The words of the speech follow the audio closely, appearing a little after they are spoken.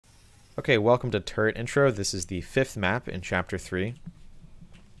Okay, welcome to Turret Intro. This is the 5th map in Chapter 3.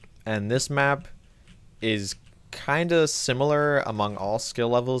 And this map is kind of similar among all skill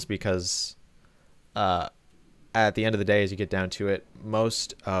levels because at the end of the day, as you get down to it,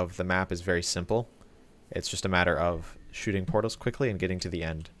 most of the map is very simple. It's just a matter of shooting portals quickly and getting to the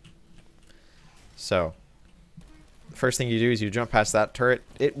end. So, the first thing you do is you jump past that turret.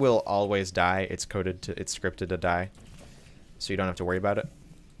 It will always die. It's scripted to die. So you don't have to worry about it.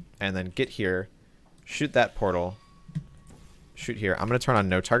 And then get here, shoot that portal, shoot here. I'm going to turn on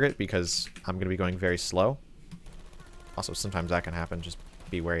no target because I'm going to be going very slow. Also, sometimes that can happen. Just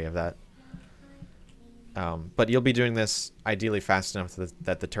be wary of that. But you'll be doing this ideally fast enough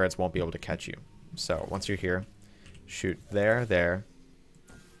that the turrets won't be able to catch you. So once you're here, shoot there, there,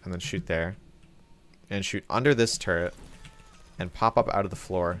 and then shoot there. And shoot under this turret and pop up out of the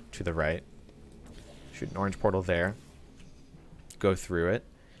floor to the right. Shoot an orange portal there. Go through it.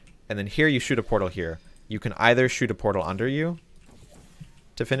 And then here you shoot a portal here. You can either shoot a portal under you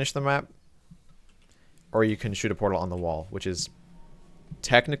to finish the map, or you can shoot a portal on the wall, which is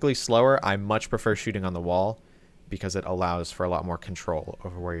technically slower. I much prefer shooting on the wall because it allows for a lot more control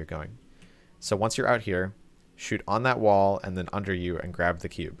over where you're going. So once you're out here, shoot on that wall and then under you and grab the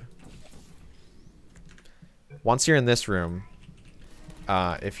cube. Once you're in this room,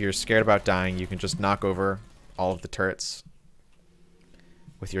 if you're scared about dying, you can just knock over all of the turrets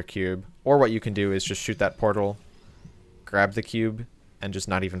with your cube. Or what you can do is just shoot that portal, grab the cube, and just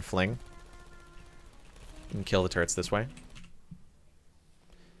not even fling. You can kill the turrets this way.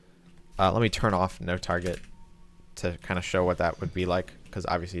 Let me turn off no target to kind of show what that would be like, because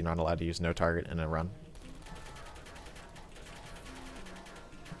obviously you're not allowed to use no target in a run.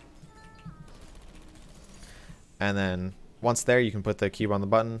 And then once there, you can put the cube on the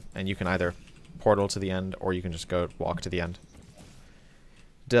button, and you can either portal to the end, or you can just go walk to the end.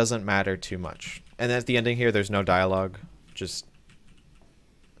 Doesn't matter too much. And at the ending here, there's no dialogue. Just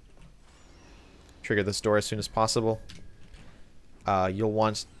trigger this door as soon as possible. You'll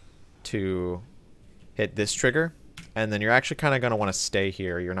want to hit this trigger, and then you're actually kind of going to want to stay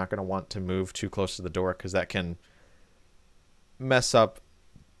here. You're not going to want to move too close to the door because that can mess up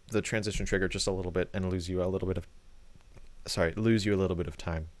the transition trigger just a little bit and lose you a little bit of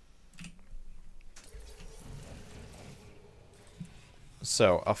time.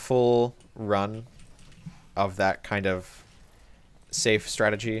 So a full run of that kind of safe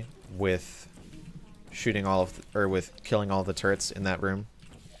strategy with shooting with killing all the turrets in that room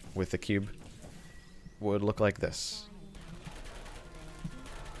with the cube would look like this.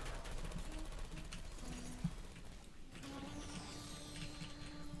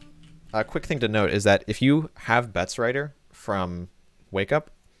 A quick thing to note is that if you have Betsrighter from Wake Up,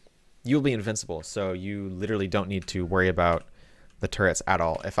 you'll be invincible, so you literally don't need to worry about the turrets at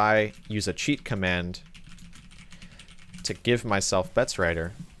all. If I use a cheat command to give myself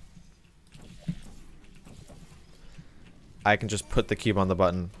Betsrighter, I can just put the cube on the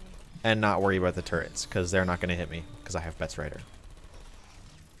button and not worry about the turrets because they're not going to hit me because I have Betsrighter.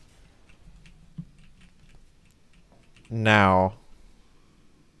 Now,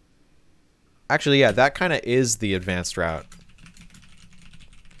 actually, yeah, that kind of is the advanced route.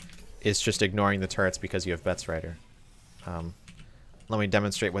 It's just ignoring the turrets because you have Betsrighter. Let me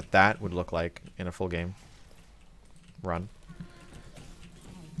demonstrate what that would look like in a full game run.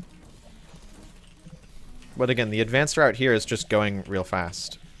 But again, the advanced route here is just going real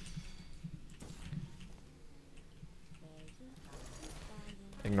fast.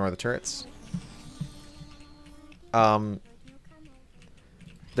 Ignore the turrets. There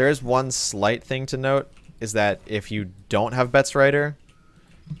is one slight thing to note, is that if you don't have Betsrighter,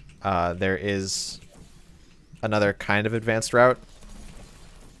 there is another kind of advanced route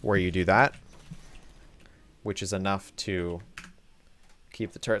where you do that, which is enough to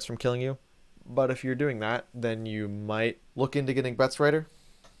keep the turrets from killing you. But if you're doing that, then you might look into getting Betsrighter,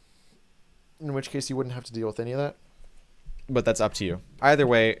 in which case you wouldn't have to deal with any of that. But that's up to you. Either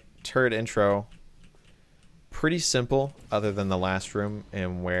way, turret intro, pretty simple, other than the last room,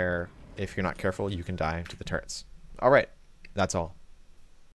 and where if you're not careful, you can die to the turrets. All right, that's all.